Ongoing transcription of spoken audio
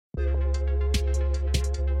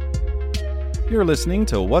You're listening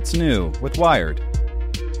to What's New with Wired.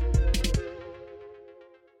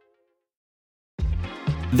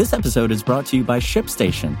 This episode is brought to you by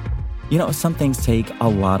ShipStation. You know, some things take a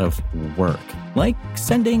lot of work, like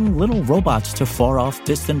sending little robots to far-off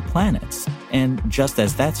distant planets. And just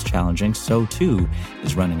as that's challenging, so too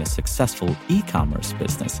is running a successful e-commerce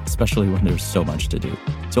business, especially when there's so much to do.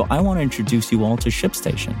 So I want to introduce you all to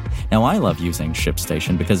ShipStation. Now, I love using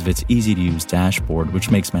ShipStation because of its easy-to-use dashboard,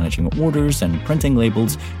 which makes managing orders and printing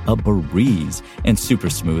labels a breeze and super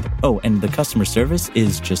smooth. Oh, and the customer service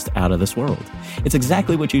is just out of this world. It's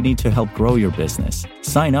exactly what you need to help grow your business.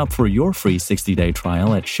 Sign up for your free 60-day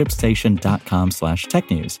trial at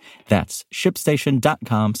shipstation.com/technews. That's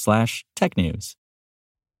shipstation.com/technews.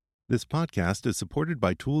 This podcast is supported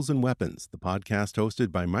by Tools and Weapons, the podcast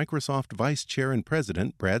hosted by Microsoft Vice Chair and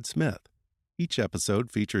President Brad Smith. Each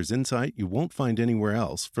episode features insight you won't find anywhere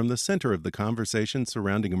else from the center of the conversation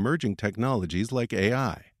surrounding emerging technologies like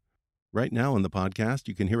AI. Right now on the podcast,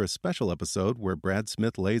 you can hear a special episode where Brad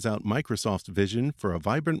Smith lays out Microsoft's vision for a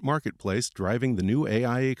vibrant marketplace driving the new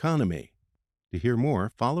AI economy. To hear more,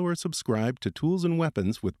 follow or subscribe to Tools and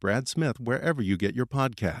Weapons with Brad Smith wherever you get your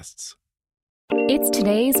podcasts. It's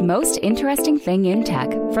today's most interesting thing in tech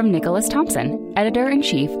from Nicholas Thompson,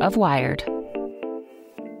 editor-in-chief of Wired.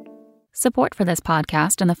 Support for this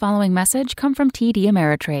podcast and the following message come from TD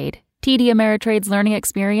Ameritrade. TD Ameritrade's learning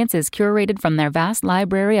experience is curated from their vast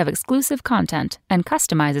library of exclusive content and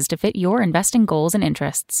customizes to fit your investing goals and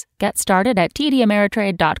interests. Get started at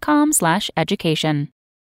tdameritrade.com/education.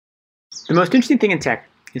 The most interesting thing in tech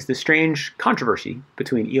is the strange controversy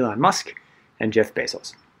between Elon Musk and Jeff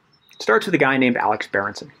Bezos. It starts with a guy named Alex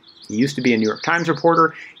Berenson. He used to be a New York Times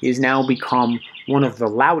reporter. He has now become one of the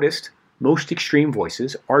loudest, most extreme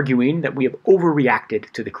voices arguing that we have overreacted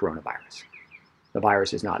to the coronavirus. The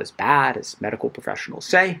virus is not as bad as medical professionals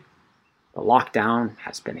say. The lockdown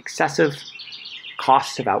has been excessive.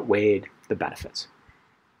 Costs have outweighed the benefits.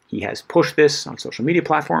 He has pushed this on social media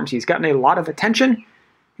platforms. He's gotten a lot of attention,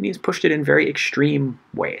 and he's pushed it in very extreme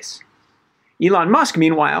ways. Elon Musk,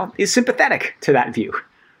 meanwhile, is sympathetic to that view.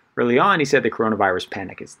 Early on, he said the coronavirus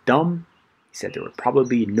panic is dumb. He said there would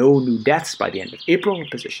probably be no new deaths by the end of April, a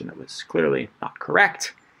position that was clearly not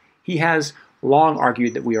correct. He has long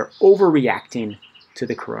argued that we are overreacting to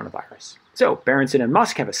the coronavirus. So Berenson and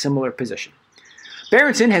Musk have a similar position.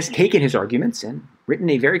 Berenson has taken his arguments and written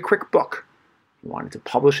a very quick book. He wanted to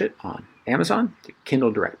publish it on Amazon, to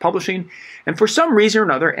Kindle Direct Publishing, and for some reason or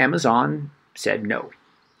another, Amazon said no,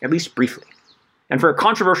 at least briefly. And for a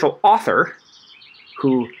controversial author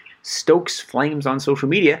who stokes flames on social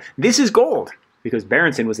media, this is gold, because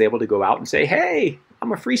Berenson was able to go out and say, hey,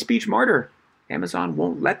 I'm a free speech martyr. Amazon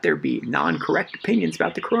won't let there be non-correct opinions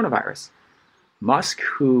about the coronavirus. Musk,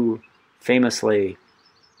 who famously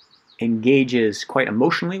engages quite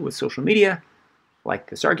emotionally with social media,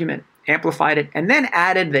 liked this argument, amplified it, and then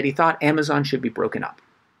added that he thought Amazon should be broken up.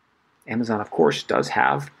 Amazon, of course, does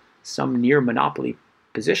have some near monopoly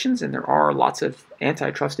positions, and there are lots of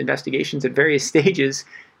antitrust investigations at various stages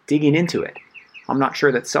digging into it. I'm not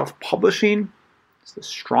sure that self-publishing is the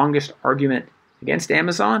strongest argument against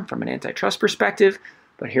Amazon from an antitrust perspective,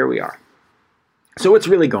 but here we are. So what's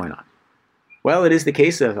really going on? Well, it is the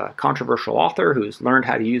case of a controversial author who's learned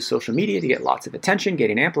how to use social media to get lots of attention,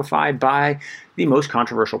 getting amplified by the most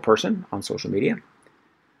controversial person on social media.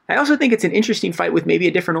 I also think it's an interesting fight with maybe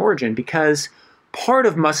a different origin, because part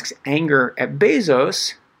of Musk's anger at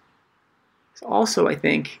Bezos is also, I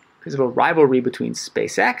think, because of a rivalry between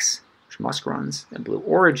SpaceX, which Musk runs, and Blue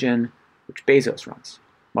Origin, which Bezos runs.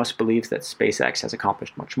 Musk believes that SpaceX has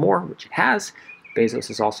accomplished much more, which it has. Bezos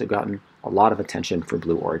has also gotten a lot of attention for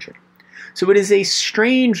Blue Origin. So it is a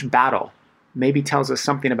strange battle. Maybe tells us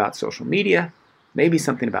something about social media, maybe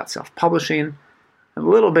something about self-publishing, and a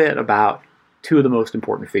little bit about two of the most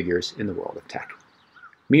important figures in the world of tech.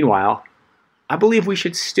 Meanwhile, I believe we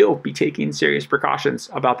should still be taking serious precautions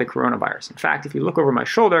about the coronavirus. In fact, if you look over my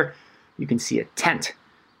shoulder, you can see a tent.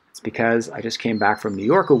 It's because I just came back from New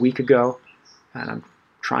York a week ago, and I'm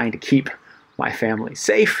trying to keep my family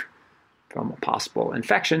safe from a possible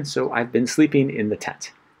infection, so I've been sleeping in the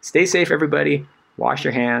tent. Stay safe, everybody. Wash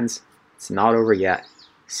your hands. It's not over yet.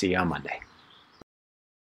 See you on Monday.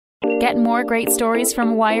 Get more great stories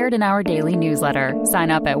from Wired in our daily newsletter. Sign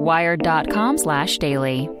up at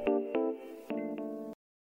wired.com/daily.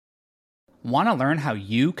 Want to learn how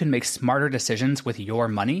you can make smarter decisions with your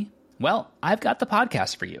money? Well, I've got the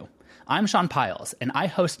podcast for you. I'm Sean Piles, and I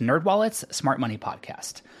host NerdWallet's Smart Money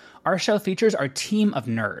Podcast. Our show features our team of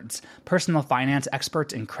nerds, personal finance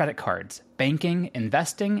experts in credit cards, banking,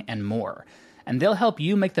 investing, and more. and they'll help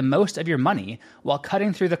you make the most of your money while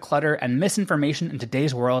cutting through the clutter and misinformation in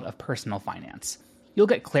today's world of personal finance. You'll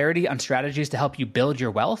get clarity on strategies to help you build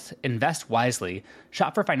your wealth, invest wisely,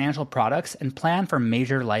 shop for financial products, and plan for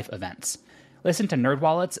major life events. Listen to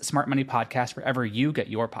NerdWallet's Smart Money Podcast wherever you get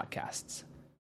your podcasts.